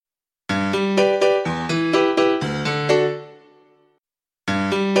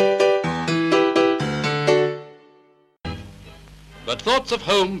But thoughts of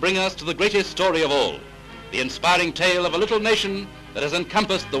home bring us to the greatest story of all, the inspiring tale of a little nation that has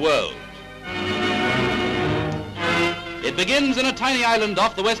encompassed the world. It begins in a tiny island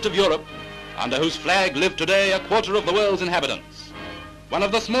off the west of Europe, under whose flag live today a quarter of the world's inhabitants. One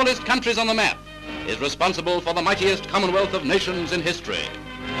of the smallest countries on the map is responsible for the mightiest commonwealth of nations in history.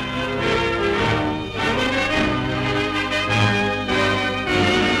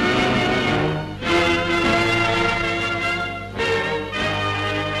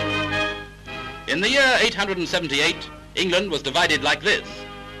 In the year 878, England was divided like this.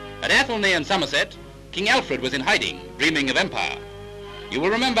 At Athelney and Somerset, King Alfred was in hiding, dreaming of empire. You will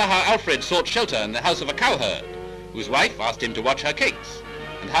remember how Alfred sought shelter in the house of a cowherd, whose wife asked him to watch her cakes,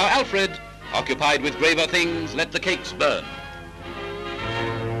 and how Alfred, occupied with graver things, let the cakes burn.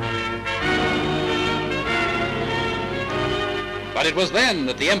 But it was then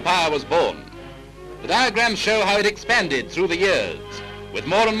that the empire was born. The diagrams show how it expanded through the years, with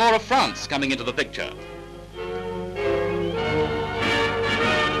more and more of France coming into the picture.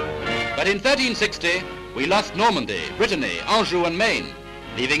 But in 1360, we lost Normandy, Brittany, Anjou and Maine,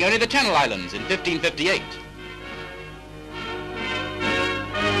 leaving only the Channel Islands in 1558.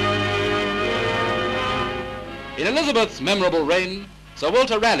 In Elizabeth's memorable reign, Sir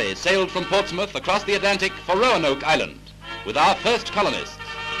Walter Raleigh sailed from Portsmouth across the Atlantic for Roanoke Island with our first colonists.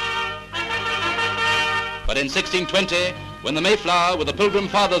 But in 1620, when the Mayflower with the Pilgrim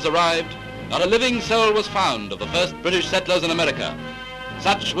Fathers arrived, not a living soul was found of the first British settlers in America.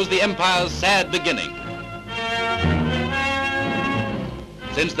 Such was the empire's sad beginning.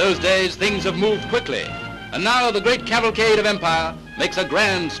 Since those days, things have moved quickly, and now the great cavalcade of empire makes a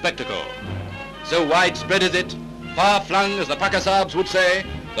grand spectacle. So widespread is it, far-flung, as the Pakasabs would say,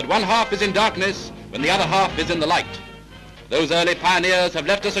 that one half is in darkness when the other half is in the light. Those early pioneers have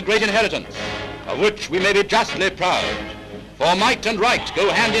left us a great inheritance, of which we may be justly proud. For might and right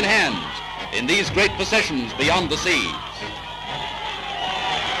go hand in hand in these great possessions beyond the seas.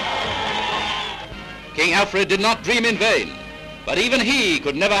 King Alfred did not dream in vain, but even he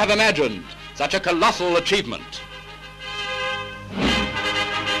could never have imagined such a colossal achievement.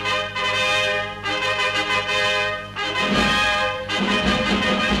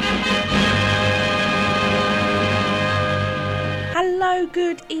 Hello,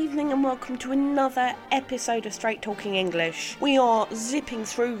 good evening and welcome to another episode of Straight Talking English. We are zipping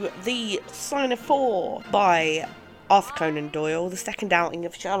through The Sign of Four by Arthur Conan Doyle, the second outing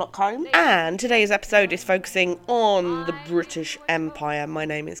of Sherlock Holmes. And today's episode is focusing on the British Empire. My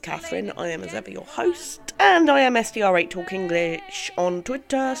name is Catherine, I am as ever your host. And I am SDR8 Talk English on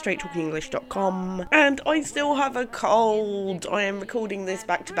Twitter, straighttalkingenglish.com. And I still have a cold. I am recording this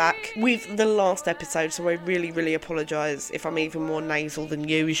back to back with the last episode, so I really apologise if I'm even more nasal than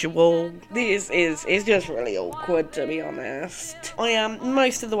usual. This is just really awkward, to be honest. I am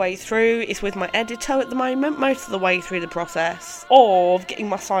most of the way through. It's with my editor at the moment, most of the way through the process of getting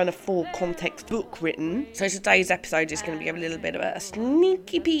my Sign of Four context book written. So today's episode is going to be a little bit of a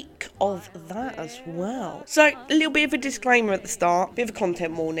sneaky peek of that as well. So, a little bit of a disclaimer at the start, bit of a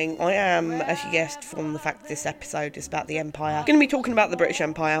content warning. I am, as you guessed from the fact that this episode is about the Empire, going to be talking about the British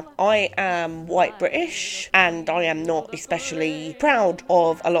Empire. I am white British, and I am not especially proud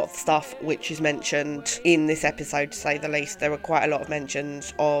of a lot of the stuff which is mentioned in this episode, to say the least. There are quite a lot of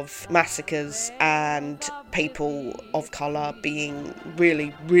mentions of massacres and people of colour being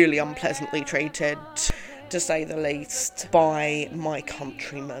really unpleasantly treated, to say the least, by my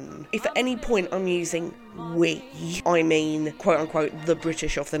countrymen. If at any point I'm using we, I mean quote-unquote the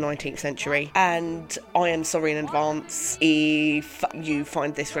British of the 19th century, and I am sorry in advance if you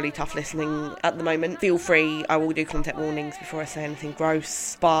find this really tough listening at the moment. Feel free, I will do content warnings before I say anything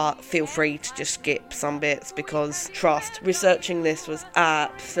gross, but feel free to just skip some bits, because trust, researching this was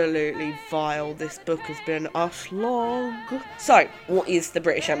absolutely vile. This book has been a slog. So, what is the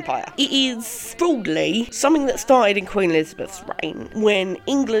British Empire? It is broadly something that started in Queen Elizabeth's reign, when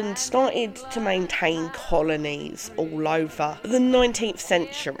England started to maintain colonies all over. The 19th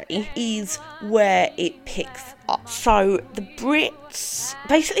century is where it picks up. So the Brits,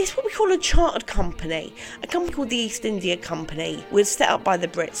 basically it's what we call a chartered company. A company called the East India Company was set up by the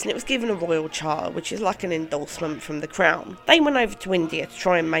Brits, and it was given a royal charter, which is like an endorsement from the crown. They went over to India to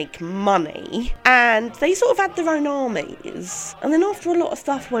try and make money, and they sort of had their own armies. And then after a lot of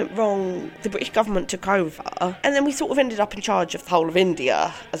stuff went wrong, the British government took over, and then we sort of ended up in charge of the whole of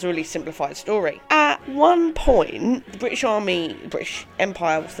India, as a really simplified story. At one point, the British Army, the British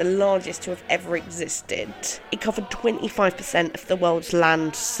Empire, was the largest to have ever existed. It covered 25% of the world's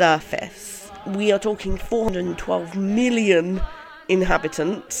land surface. We are talking 412 million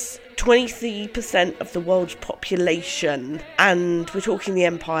inhabitants, 23% of the world's population, and we're talking the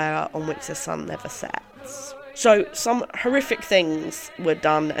empire on which the sun never sets. So some horrific things were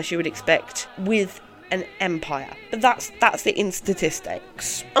done, as you would expect, with an empire. But that's it in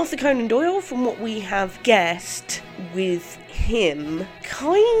statistics. Arthur Conan Doyle, from what we have guessed with him,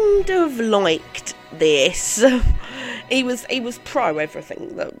 kind of liked this. He was pro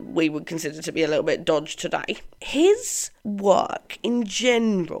everything that we would consider to be a little bit dodge today. His work in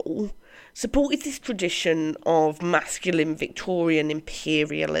general supported this tradition of masculine Victorian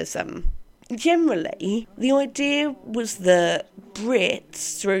imperialism. Generally, the idea was that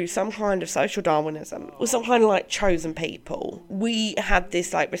Brits, through some kind of social Darwinism, were some kind of like chosen people. We had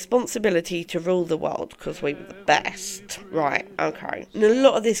this like responsibility to rule the world because we were the best. Right, okay. And a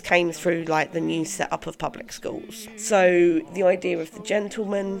lot of this came through like the new setup of public schools. So the idea of the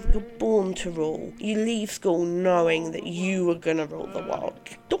gentleman, you're born to rule. You leave school knowing that you are going to rule the world.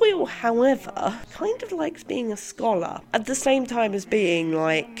 Doyle, however, kind of likes being a scholar at the same time as being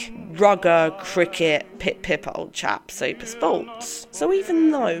like rugger, cricket, pip old chap, super sports. So even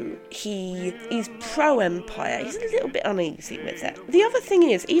though he is pro-empire, he's a little bit uneasy with it. The other thing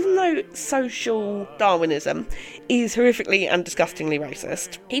is, even though social Darwinism is horrifically and disgustingly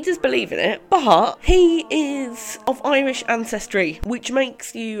racist, he does believe in it, but he is of Irish ancestry, which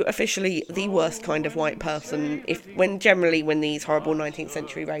makes you officially the worst kind of white person. When these horrible 19th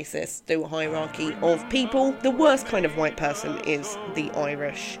century racists do a hierarchy of people, the worst kind of white person is the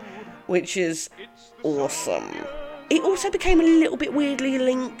Irish, which is awesome. It also became a little bit weirdly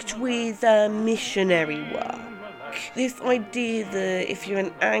linked with missionary work. This idea that if you're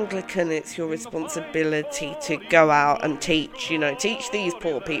an Anglican, it's your responsibility to go out and teach these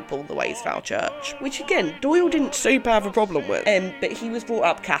poor people the ways of our church. Which again, Doyle didn't super have a problem with, but he was brought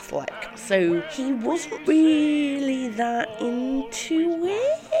up Catholic, so he wasn't really that into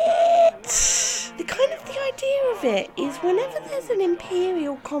it. The idea of it is whenever there's an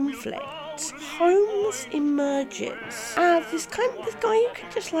imperial conflict, Holmes emerges as this guy who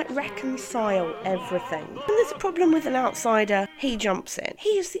can just like reconcile everything. When there's a problem with an outsider, he jumps in.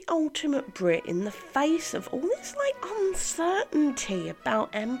 He is the ultimate Brit in the face of all this like uncertainty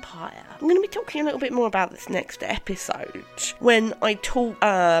about empire. I'm going to be talking a little bit more about this next episode when I talk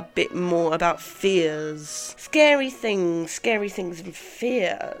a bit more about fears. Scary things and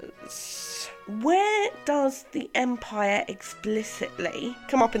fears. Where does the empire explicitly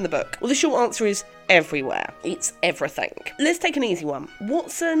come up in the book? Well, the short answer is everywhere. It's everything. Let's take an easy one.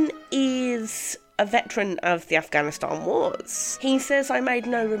 Watson is a veteran of the Afghanistan wars. He says, I made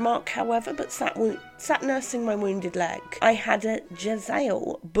no remark, however, but sat nursing my wounded leg. I had a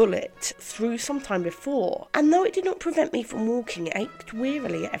Jezail bullet through some time before, and though it did not prevent me from walking, it ached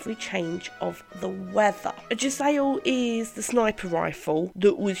wearily at every change of the weather. A Jezail is the sniper rifle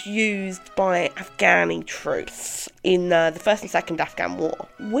that was used by Afghani troops in the First and Second Afghan War.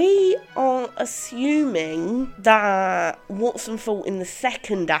 We are assuming that Watson fought in the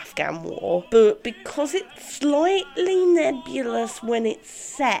Second Afghan War, but because it's slightly nebulous when it's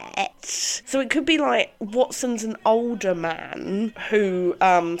set, so it could be like Watson's an older man who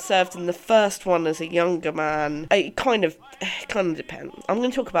served in the first one as a younger man. It kind of depends. I'm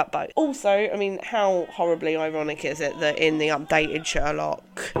going to talk about both. Also, I mean, how horribly ironic is it that in the updated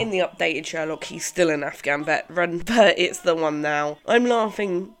Sherlock, he's still an Afghan veteran, but it's the one now. I'm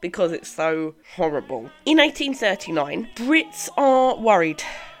laughing because it's so horrible. In 1839, Brits are worried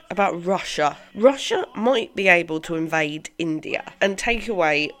about Russia. Russia might be able to invade India and take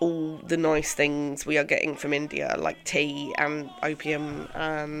away all the nice things we are getting from India, like tea and opium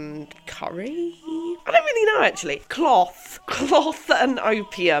and curry. I don't really know, actually. Cloth and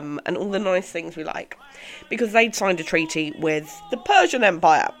opium and all the nice things we like. Because they'd signed a treaty with the Persian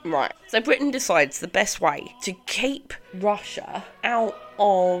Empire. Right. So Britain decides the best way to keep Russia out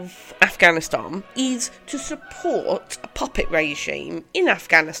of Afghanistan is to support a puppet regime in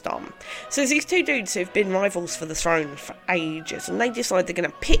Afghanistan. So there's these two dudes who've been rivals for the throne for ages, and they decide they're going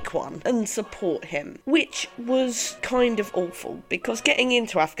to pick one and support him, which was kind of awful, because getting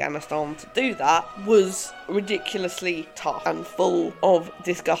into Afghanistan to do that was ridiculously tough and full of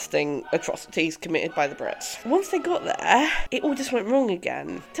disgusting atrocities committed by the Brits. Once they got there, it all just went wrong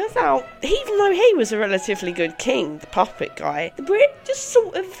again. Turns out, even though he was a relatively good king, the puppet guy, the Brit just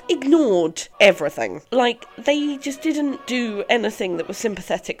sort of ignored everything. Like, they just didn't do anything that was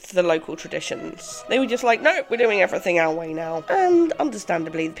sympathetic to the local traditions. They were just like, no, we're doing everything our way now. And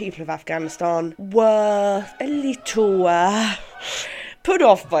understandably, the people of Afghanistan were a little put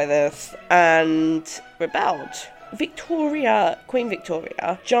off by this and rebelled. Queen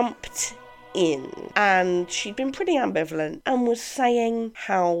Victoria, jumped in, and she'd been pretty ambivalent and was saying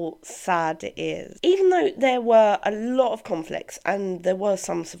how sad it is. Even though there were a lot of conflicts and there were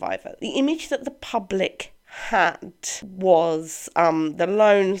some survivors, the image that the public had was the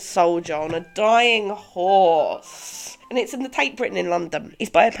lone soldier on a dying horse. And it's in the Tate Britain in London. It's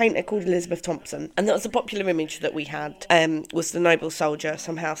by a painter called Elizabeth Thompson. And that was a popular image that we had, was the noble soldier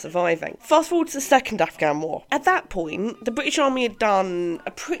somehow surviving. Fast forward to the Second Afghan War. At that point, the British Army had done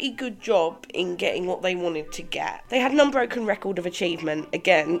a pretty good job in getting what they wanted to get. They had an unbroken record of achievement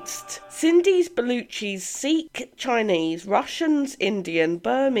against Sindhis, Baluchis, Sikh, Chinese, Russians, Indian,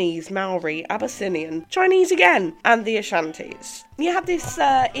 Burmese, Maori, Abyssinian, Chinese again, and the Ashantis. You have this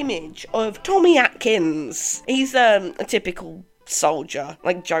image of Tommy Atkins. He's a typical soldier,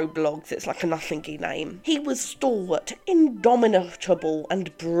 like Joe Bloggs. It's like a nothingy name. He was stalwart, indomitable,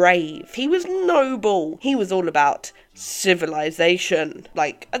 and brave. He was noble. He was all about civilization.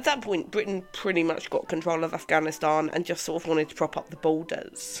 Like, at that point, Britain pretty much got control of Afghanistan and just sort of wanted to prop up the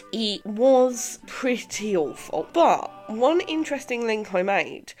borders. It was pretty awful. But one interesting link I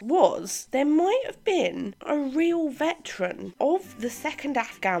made was there might have been a real veteran of the Second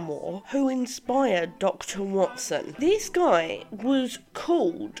Afghan War who inspired Dr. Watson. This guy was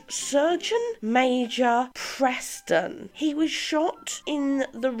called Surgeon Major Preston. He was shot in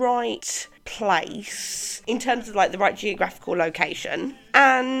the right place in terms of like the right geographical location,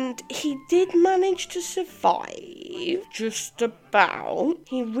 and he did manage to survive just about.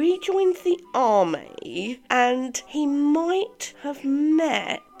 He rejoined the army and he might have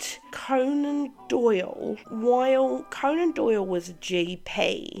met Conan Doyle while Conan Doyle was a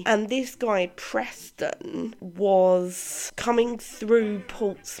GP, and this guy Preston was coming through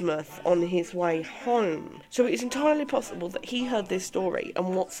Portsmouth on his way home. So it's entirely possible that he heard this story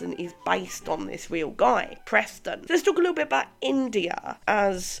and Watson is based on this real guy, Preston. So let's talk a little bit about India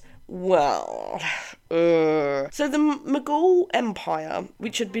as well. So the Mughal Empire,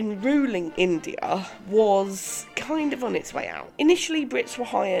 which had been ruling India, was kind of on its way out. Initially, Brits were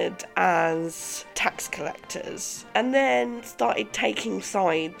hired as tax collectors and then started taking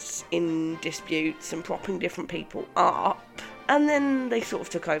sides in disputes and propping different people up. And then they sort of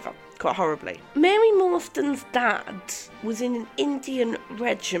took over quite horribly. Mary Morstan's dad was in an Indian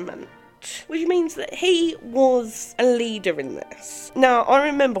regiment, which means that he was a leader in this. Now, I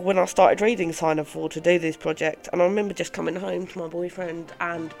remember when I started reading Sign of War to do this project, and I remember just coming home to my boyfriend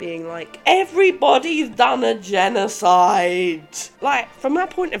and being like, everybody's done a genocide. Like, from my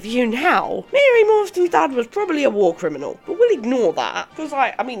point of view now, Mary Morstan's dad was probably a war criminal, but we'll ignore that, because,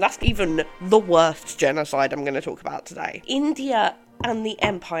 that's even the worst genocide I'm going to talk about today. India and the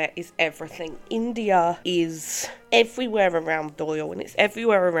empire is everything. India is everywhere around Doyle, and it's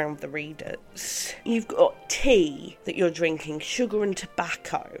everywhere around the readers. You've got tea that you're drinking, sugar and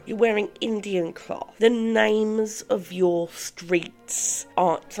tobacco. You're wearing Indian cloth. The names of your streets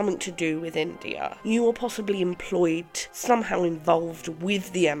are something to do with India. You are possibly employed, somehow involved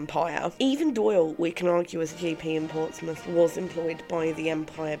with the empire. Even Doyle, we can argue as a GP in Portsmouth, was employed by the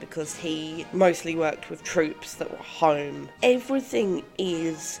empire because he mostly worked with troops that were home. Everything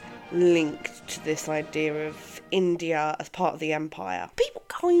is linked to this idea of India as part of the empire. People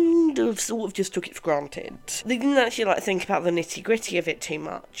kind of sort of just took it for granted. They didn't actually think about the nitty-gritty of it too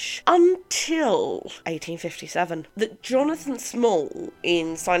much until 1857, that Jonathan Small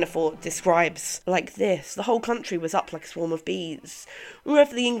in Sign of War describes like this. The whole country was up like a swarm of bees.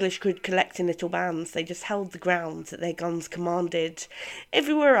 Wherever the English could collect in little bands, they just held the ground that their guns commanded.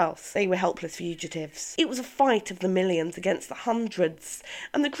 Everywhere else, they were helpless fugitives. It was a fight of the millions against the hundreds,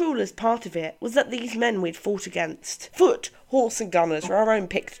 and the cruelest part of it was that these men we'd fought against, foot, horse and gunners, were our own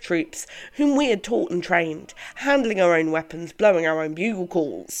picked troops, whom we had taught and trained, handling our own weapons, blowing our own bugle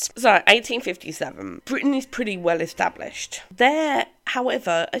calls. So, 1857, Britain is pretty well established. There,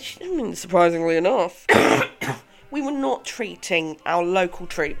 however, surprisingly enough, we were not treating our local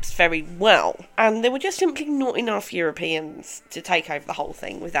troops very well, and there were just simply not enough Europeans to take over the whole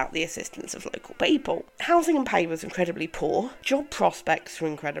thing without the assistance of local people. Housing and pay was incredibly poor, job prospects were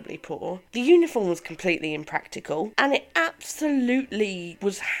incredibly poor, the uniform was completely impractical, and it absolutely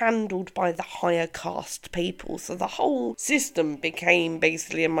was handled by the higher caste people, so the whole system became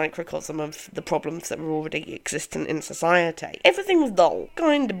basically a microcosm of the problems that were already existent in society. Everything was dull,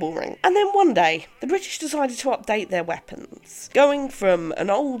 kind of boring, and then one day, the British decided to update their weapons, going from an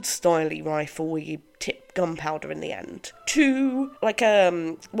old styly rifle where you tip gunpowder in the end, to like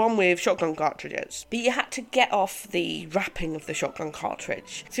one with shotgun cartridges. But you had to get off the wrapping of the shotgun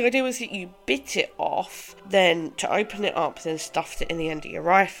cartridge. So the idea was that you bit it off, then to open it up, then stuffed it in the end of your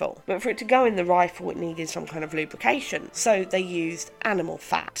rifle. But for it to go in the rifle, it needed some kind of lubrication. So they used animal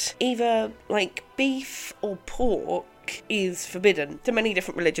fat, either like beef or pork is forbidden to many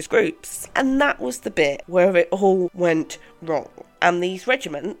different religious groups. And that was the bit where it all went wrong. And these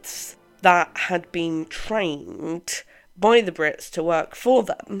regiments that had been trained by the Brits to work for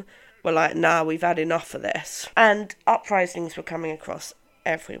them were like, nah, we've had enough of this. And uprisings were coming across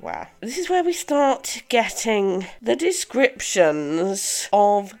everywhere. This is where we start getting the descriptions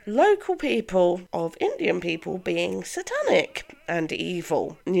of local people, of Indian people, being satanic and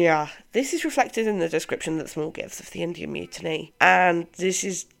evil. Yeah, this is reflected in the description that Small gives of the Indian Mutiny, and this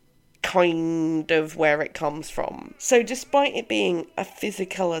is kind of where it comes from. So despite it being a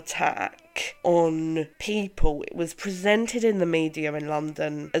physical attack on people, it was presented in the media in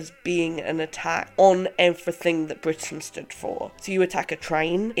London as being an attack on everything that Britain stood for. So you attack a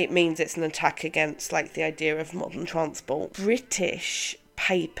train, it means it's an attack against like the idea of modern transport. British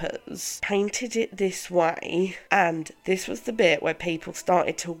papers painted it this way, and this was the bit where people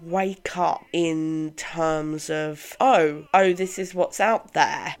started to wake up in terms of, oh, this is what's out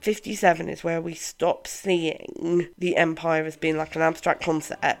there. 57 is where we stop seeing the empire as being like an abstract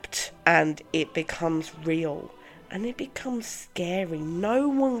concept, and it becomes real. And it becomes scary. No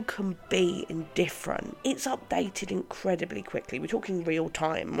one can be indifferent. It's updated incredibly quickly. We're talking real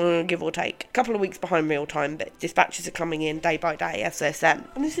time, give or take. A couple of weeks behind real time, but dispatches are coming in day by day,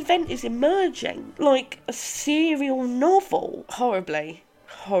 SSN. And this event is emerging like a serial novel. Horribly.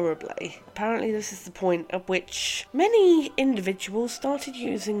 Apparently this is the point at which many individuals started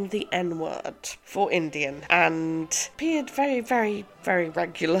using the N-word for Indian, and appeared very, very, very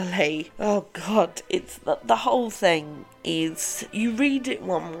regularly. Oh god, it's the whole thing is, you read it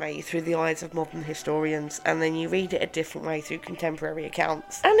one way through the eyes of modern historians, and then you read it a different way through contemporary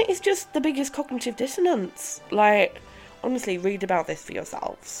accounts, and it is just the biggest cognitive dissonance. Like, honestly, read about this for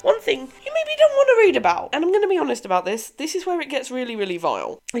yourselves. One thing you maybe don't want to read about, and I'm going to be honest about this is where it gets really, really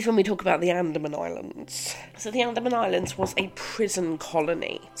vile, is when we talk about the Andaman Islands. So the Andaman Islands was a prison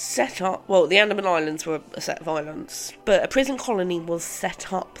colony set up, well, the Andaman Islands were a set of islands, but a prison colony was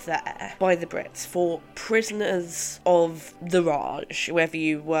set up there by the Brits for prisoners of the Raj, whether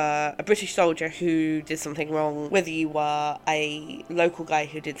you were a British soldier who did something wrong, whether you were a local guy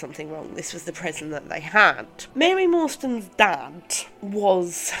who did something wrong. This was the prison that they had. Mary Morstan dad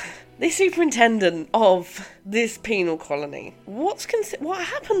was the superintendent of this penal colony. What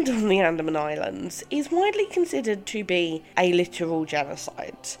happened on the Andaman Islands is widely considered to be a literal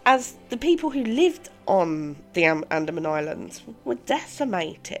genocide, as the people who lived on the Andaman Islands were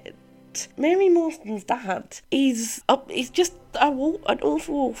decimated. Mary Morstan's dad is just an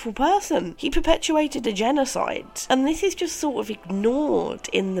awful person. He perpetuated a genocide, and this is just sort of ignored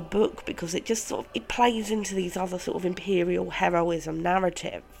in the book because it just sort of, it plays into these other sort of imperial heroism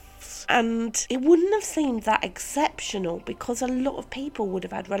narratives. And it wouldn't have seemed that exceptional because a lot of people would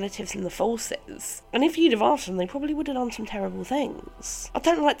have had relatives in the forces. And if you'd have asked them, they probably would have done some terrible things. I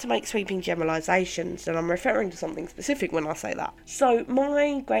don't like to make sweeping generalisations, and I'm referring to something specific when I say that. So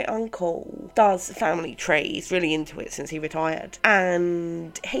my great uncle does family tree. He's really into it since he retired.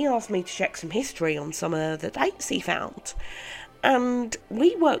 And he asked me to check some history on some of the dates he found. And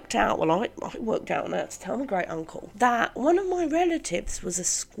we worked out, well, I worked out and I had to tell my great uncle that one of my relatives was a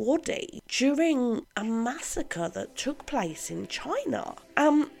squaddie during a massacre that took place in China.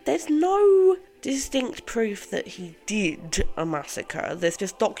 There's no distinct proof that he did a massacre. There's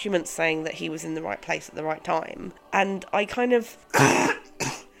just documents saying that he was in the right place at the right time. And I kind of...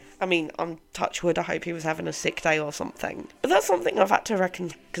 I mean, I'm touch wood, I hope he was having a sick day or something. But that's something I've had to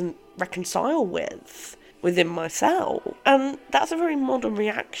reconcile within myself. And that's a very modern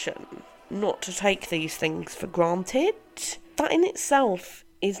reaction, not to take these things for granted. That in itself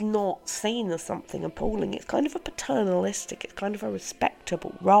is not seen as something appalling. It's kind of a paternalistic, it's kind of a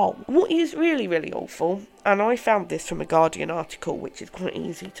respectable role. What is really, really awful, and I found this from a Guardian article, which is quite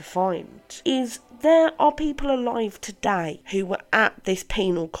easy to find, is there are people alive today who were at this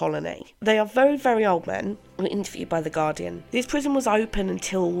penal colony. They are very, very old men, were interviewed by the Guardian. This prison was open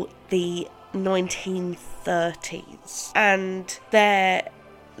until the 1930s, and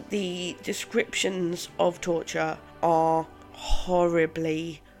the descriptions of torture are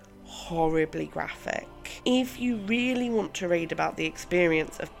horribly graphic. If you really want to read about the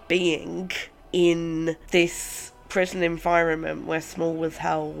experience of being in this prison environment where Small was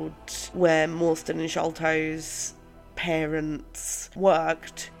held, where Morstan and Sholto's parents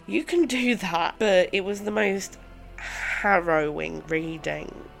worked. You can do that, but it was the most harrowing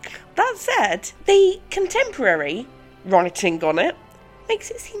reading. That said, the contemporary writing on it makes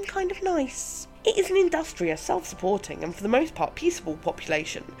it seem kind of nice. It is an industrious, self-supporting, and for the most part peaceable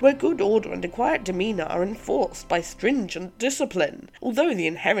population, where good order and a quiet demeanour are enforced by stringent discipline, although the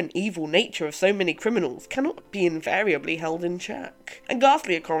inherent evil nature of so many criminals cannot be invariably held in check. And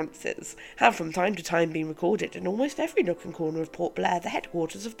ghastly occurrences have from time to time been recorded in almost every nook and corner of Port Blair, the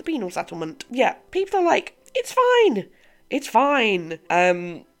headquarters of the penal settlement. Yeah, people are like, it's fine! It's fine!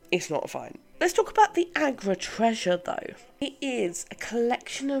 It's not fine. Let's talk about the Agra treasure, though. It is a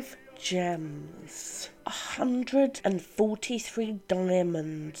collection of gems. 143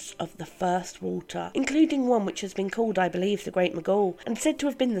 diamonds of the first water, including one which has been called, I believe, the Great Mogul, and said to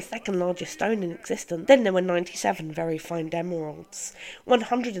have been the second largest stone in existence. Then there were 97 very fine emeralds,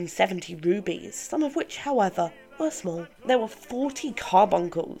 170 rubies, some of which, however, were small. There were 40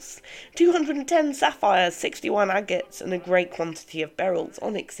 carbuncles, 210 sapphires, 61 agates, and a great quantity of beryls,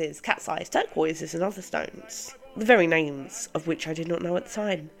 onyxes, cat's eyes, turquoises, and other stones, the very names of which I did not know at the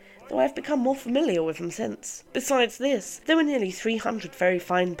time, though I have become more familiar with them since. Besides this, there were nearly 300 very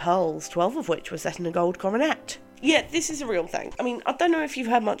fine pearls, 12 of which were set in a gold coronet. Yeah, this is a real thing. I mean, I don't know if you've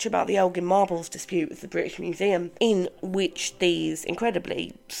heard much about the Elgin Marbles dispute with the British Museum, in which these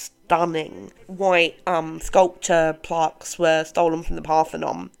incredibly stunning white sculpture plaques were stolen from the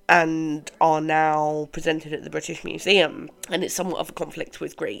Parthenon and are now presented at the British Museum. And it's somewhat of a conflict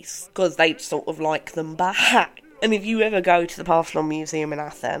with Greece, because they'd sort of like them back. And if you ever go to the Parthenon Museum in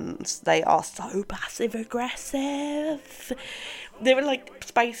Athens, they are so passive-aggressive. There are, like,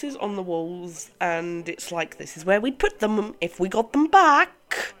 spaces on the walls, and it's like, this is where we'd put them if we got them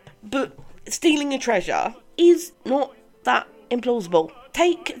back. But stealing a treasure is not that implausible.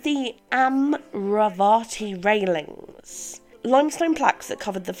 Take the Amravati railings. Limestone plaques that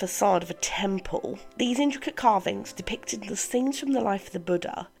covered the facade of a temple. These intricate carvings depicted the scenes from the life of the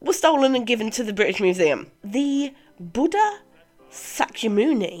Buddha were stolen and given to the British Museum. The Buddha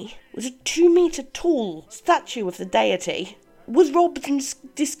Sakyamuni was a 2-metre tall statue of the deity, was robbed and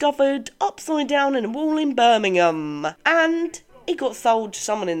discovered upside down in a wall in Birmingham, and it got sold to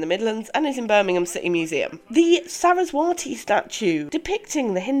someone in the Midlands and is in Birmingham City Museum. The Saraswati statue,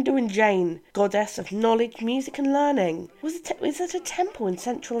 depicting the Hindu and Jain goddess of knowledge, music and learning, was at a temple in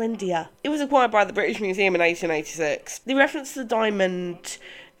central India. It was acquired by the British Museum in 1886. The reference to the diamond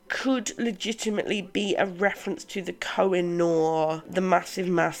could legitimately be a reference to the Koh-i-Noor, the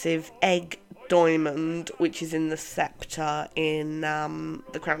massive egg diamond, which is in the sceptre in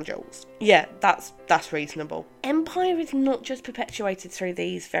the Crown Jewels. Yeah, that's reasonable. Empire is not just perpetuated through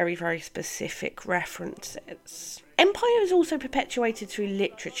these very, very specific references. Empire is also perpetuated through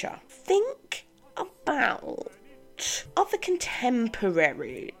literature. Think about other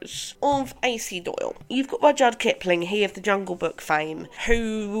contemporaries of A.C. Doyle. You've got Rudyard Kipling, he of the Jungle Book fame,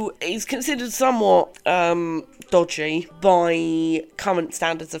 who is considered somewhat dodgy by current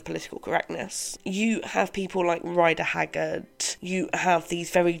standards of political correctness. You have people like Rider Haggard. You have these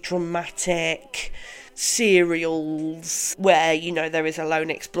very dramatic serials where, you know, there is a lone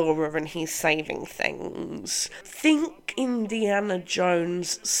explorer and he's saving things. Think Indiana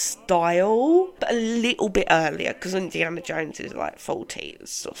Jones style, but a little bit earlier, because Indiana Jones is like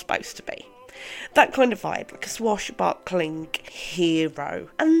 40s, or supposed to be. That kind of vibe, like a swashbuckling hero.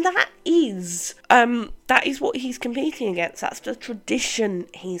 And that is what he's competing against. That's the tradition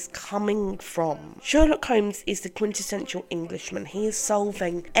he's coming from. Sherlock Holmes is the quintessential Englishman. He is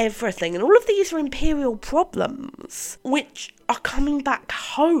solving everything. And all of these are imperial problems, which are coming back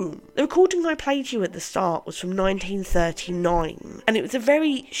home. The recording I played you at the start was from 1939. And it was a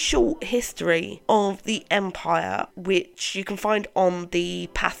very short history of the Empire, which you can find on the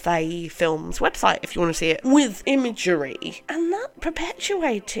Pathé Films website if you want to see it, with imagery. And that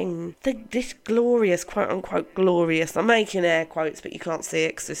perpetuating this glorious, quote-unquote glorious, I'm making air quotes but you can't see it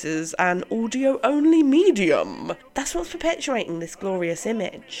because this is an audio-only medium. That's what's perpetuating this glorious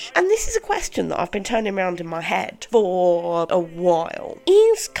image. And this is a question that I've been turning around in my head for a while.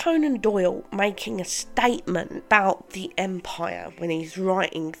 Is Conan Doyle making a statement about the Empire when he's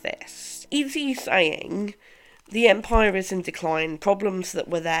writing this? Is he saying the Empire is in decline, problems that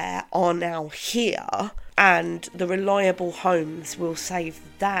were there are now here, and the reliable Holmes will save the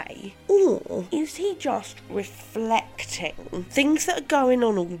day? Or is he just reflecting things that are going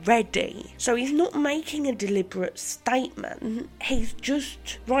on already? So he's not making a deliberate statement, he's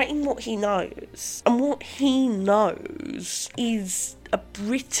just writing what he knows. And what he knows is a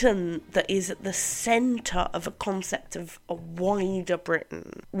Britain that is at the centre of a concept of a wider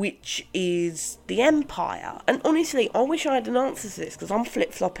Britain, which is the Empire. And honestly, I wish I had an answer to this, because I'm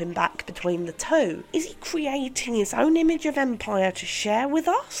flip-flopping back between the two. Is he creating his own image of Empire to share with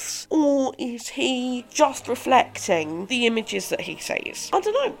us? Or is he just reflecting the images that he sees? I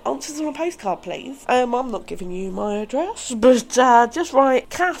don't know. Answers on a postcard, please. I'm not giving you my address, but just write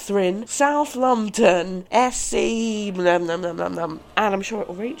Catherine, South London, SC, and I'm sure it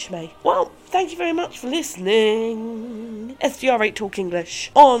will reach me. Well, thank you very much for listening. SDR8 Talk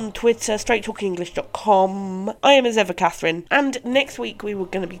English on Twitter, straighttalkingenglish.com. I am as ever Catherine, and next week we were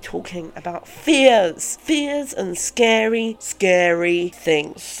going to be talking about fears and scary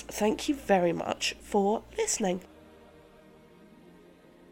things. Thank you very much for listening.